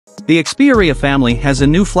The Xperia family has a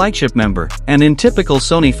new flagship member, and in typical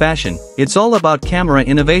Sony fashion, it's all about camera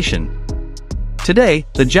innovation. Today,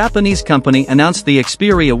 the Japanese company announced the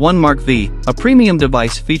Xperia 1 Mark V, a premium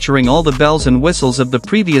device featuring all the bells and whistles of the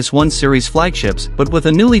previous 1 series flagships but with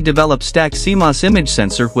a newly developed stacked CMOS image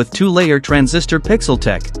sensor with 2-layer transistor pixel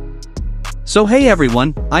tech. So hey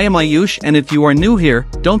everyone, I am Ayush, and if you are new here,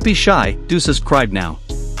 don't be shy, do subscribe now.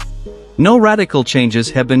 No radical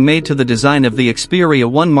changes have been made to the design of the Xperia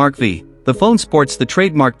 1 Mark V. The phone sports the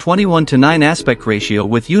trademark 21:9 aspect ratio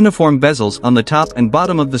with uniform bezels on the top and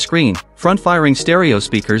bottom of the screen, front-firing stereo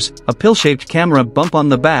speakers, a pill-shaped camera bump on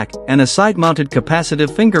the back, and a side-mounted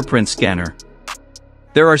capacitive fingerprint scanner.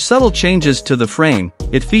 There are subtle changes to the frame.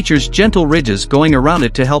 It features gentle ridges going around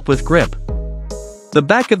it to help with grip. The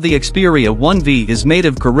back of the Xperia 1V is made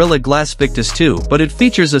of Gorilla Glass Victus 2, but it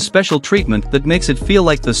features a special treatment that makes it feel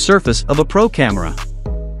like the surface of a pro camera.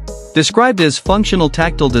 Described as functional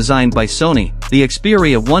tactile design by Sony, the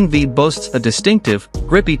Xperia 1V boasts a distinctive,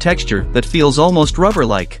 grippy texture that feels almost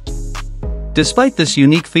rubber-like. Despite this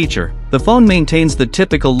unique feature, the phone maintains the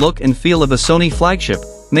typical look and feel of a Sony flagship,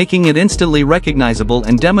 making it instantly recognizable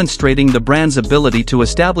and demonstrating the brand's ability to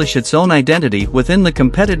establish its own identity within the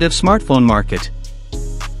competitive smartphone market.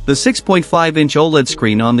 The 6.5-inch OLED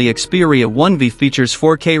screen on the Xperia 1V features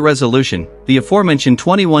 4K resolution, the aforementioned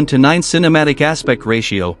 21:9 cinematic aspect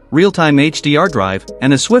ratio, real-time HDR drive,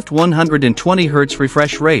 and a swift 120Hz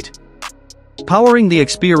refresh rate. Powering the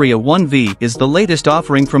Xperia 1V is the latest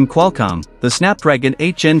offering from Qualcomm, the Snapdragon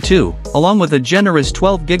 8 Gen 2, along with a generous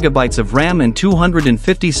 12GB of RAM and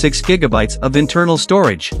 256GB of internal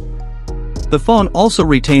storage. The phone also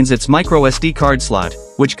retains its microSD card slot,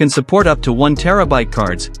 which can support up to 1TB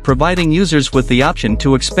cards, providing users with the option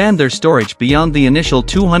to expand their storage beyond the initial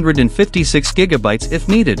 256GB if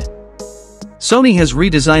needed. Sony has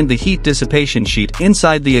redesigned the heat dissipation sheet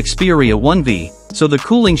inside the Xperia 1V, so the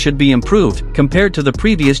cooling should be improved compared to the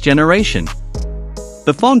previous generation.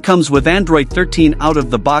 The phone comes with Android 13 out of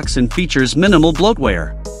the box and features minimal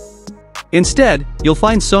bloatware. Instead, you'll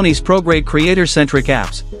find Sony's pro-grade creator-centric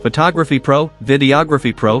apps, Photography Pro,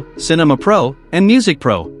 Videography Pro, Cinema Pro, and Music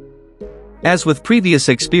Pro. As with previous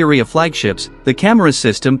Xperia flagships, the camera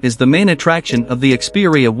system is the main attraction of the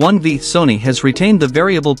Xperia 1V. Sony has retained the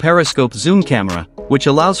variable periscope zoom camera, which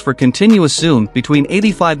allows for continuous zoom between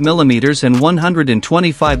 85mm and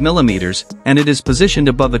 125mm, and it is positioned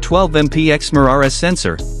above a 12MP XMR-RS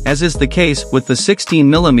sensor, as is the case with the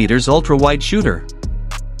 16mm ultra-wide shooter.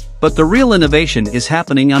 But the real innovation is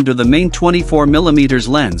happening under the main 24mm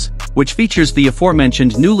lens, which features the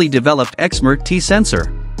aforementioned newly developed XMR-T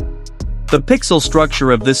sensor. The pixel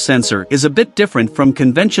structure of this sensor is a bit different from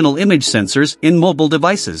conventional image sensors in mobile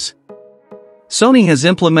devices. Sony has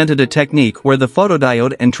implemented a technique where the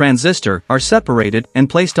photodiode and transistor are separated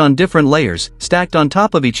and placed on different layers, stacked on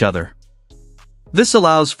top of each other. This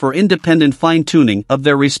allows for independent fine-tuning of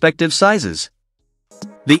their respective sizes.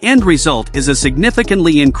 The end result is a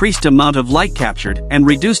significantly increased amount of light captured and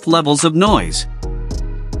reduced levels of noise.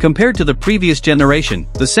 Compared to the previous generation,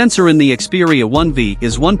 the sensor in the Xperia 1V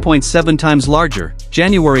is 1.7 times larger,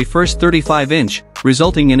 January 1st 35-inch,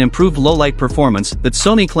 resulting in improved low-light performance that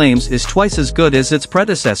Sony claims is twice as good as its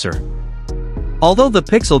predecessor. Although the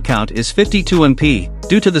pixel count is 52MP,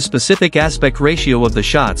 due to the specific aspect ratio of the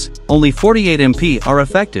shots, only 48MP are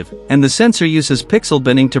effective, and the sensor uses pixel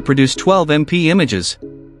binning to produce 12MP images.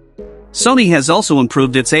 Sony has also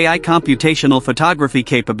improved its AI computational photography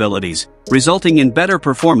capabilities, resulting in better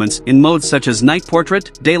performance in modes such as night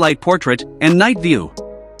portrait, daylight portrait, and night view.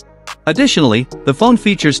 Additionally, the phone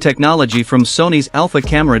features technology from Sony's Alpha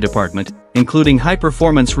camera department, including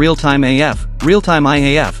high-performance real-time AF, real-time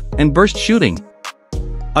IAF, and burst shooting.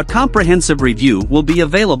 A comprehensive review will be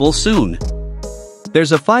available soon.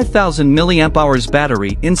 There's a 5000 mAh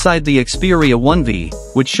battery inside the Xperia 1V,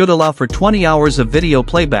 which should allow for 20 hours of video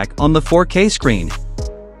playback on the 4K screen.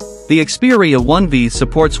 The Xperia 1V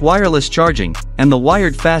supports wireless charging, and the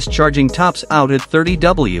wired fast charging tops out at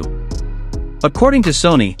 30W. According to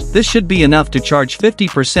Sony, this should be enough to charge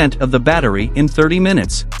 50% of the battery in 30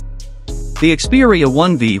 minutes. The Xperia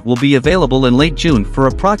 1V will be available in late June for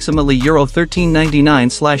approximately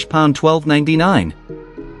 €1399/£1299.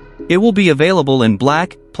 It will be available in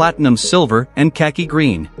black, platinum silver, and khaki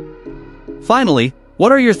green. Finally,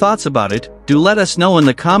 what are your thoughts about it? Do let us know in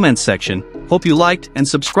the comments section. Hope you liked and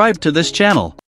subscribed to this channel.